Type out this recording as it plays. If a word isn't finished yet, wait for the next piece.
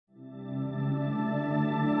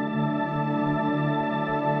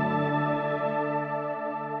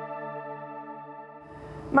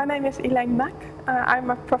My name is Elaine. I'm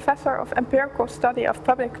a professor of empirical study of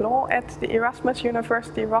public law at the Erasmus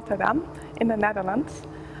University Rotterdam in the Netherlands.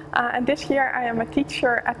 And this year I am a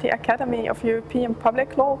teacher at the Academy of European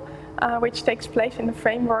Public Law, which takes place in the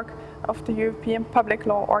framework of the European Public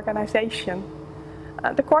Law Organization.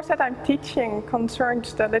 The course that I'm teaching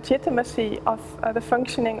concerns the legitimacy of the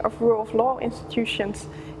functioning of rule of law institutions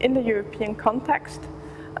in the European context.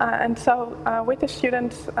 And so with the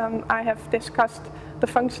students I have discussed the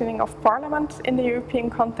functioning of parliament in the European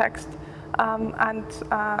context, and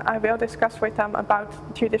I will discuss with them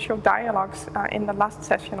about judicial dialogues in the last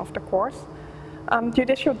session of the course.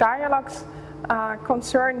 Judicial dialogues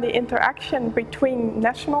concern the interaction between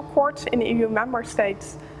national courts in EU member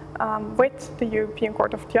states with the European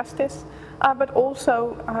Court of Justice, but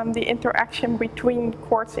also the interaction between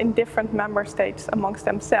courts in different member states amongst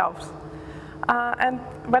themselves. And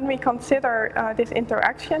when we consider this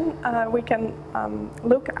interaction, we can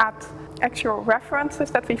look at actual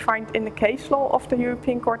references that we find in the case law of the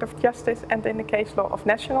European Court of Justice and in the case law of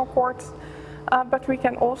national courts. But we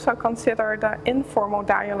can also consider the informal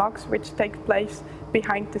dialogues which take place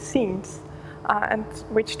behind the scenes and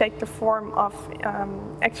which take the form of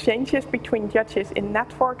exchanges between judges in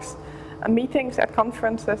networks, meetings at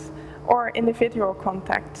conferences, or individual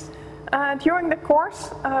contacts. During the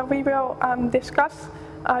course, we will discuss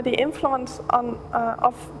the influence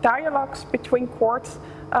of dialogues between courts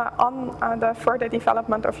on the further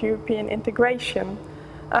development of European integration.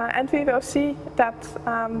 And we will see that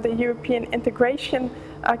the European integration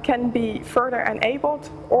can be further enabled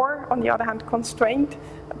or, on the other hand, constrained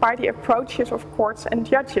by the approaches of courts and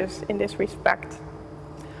judges in this respect.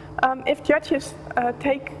 If judges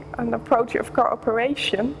take an approach of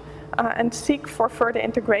cooperation, and seek for further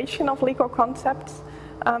integration of legal concepts,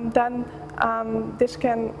 then this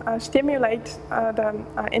can stimulate the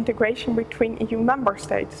integration between EU member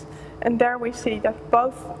states. And there we see that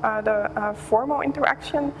both the formal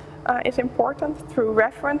interaction is important through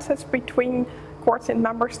references between courts in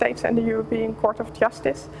member states and the European Court of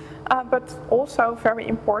Justice, but also very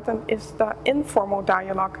important is the informal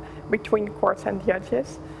dialogue between courts and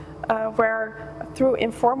judges, where through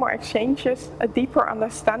informal exchanges, a deeper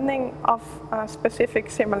understanding of specific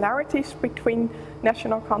similarities between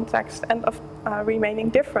national contexts and of remaining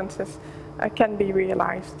differences can be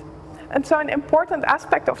realized. And so an important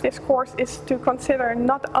aspect of this course is to consider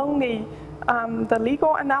not only the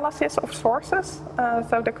legal analysis of sources,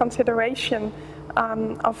 so the consideration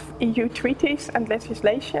of EU treaties and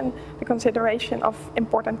legislation, the consideration of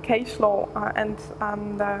important case law and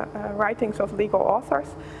the writings of legal authors.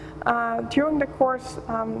 During the course,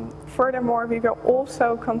 furthermore, we will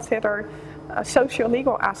also consider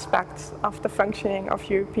socio-legal aspects of the functioning of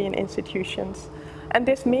European institutions. And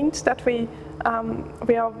this means that we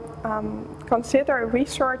will consider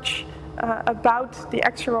research about the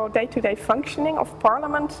actual day-to-day functioning of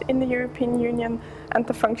parliaments in the European Union and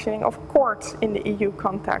the functioning of courts in the EU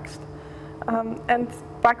context. And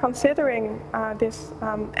by considering this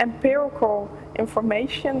empirical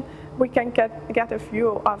information, we can get a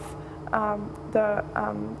view of the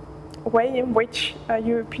way in which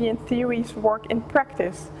European theories work in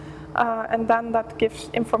practice. And then that gives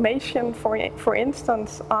information, for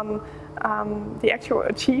instance, on the actual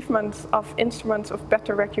achievements of instruments of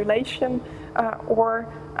better regulation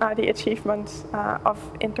or the achievements of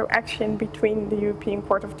interaction between the European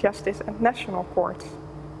Court of Justice and national courts.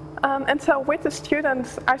 And so with the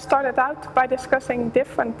students, I started out by discussing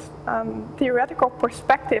different theoretical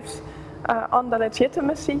perspectives on the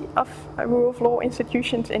legitimacy of rule of law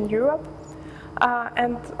institutions in Europe.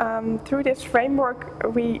 And through this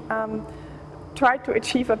framework, we try to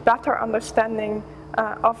achieve a better understanding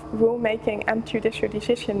of rulemaking and judicial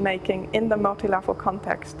decision-making in the multi-level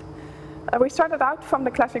context. We started out from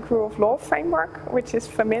the classic rule of law framework, which is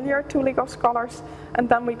familiar to legal scholars, and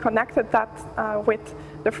then we connected that with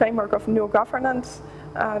the framework of new governance,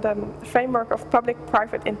 the framework of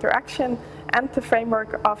public-private interaction, and the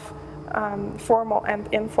framework of formal and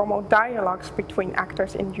informal dialogues between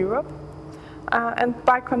actors in Europe. And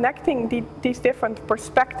by connecting these different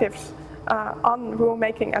perspectives on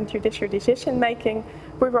rulemaking and judicial decision-making,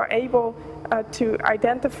 we were able to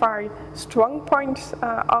identify strong points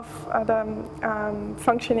of the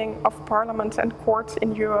functioning of parliaments and courts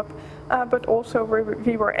in Europe, but also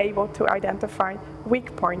we were able to identify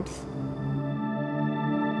weak points.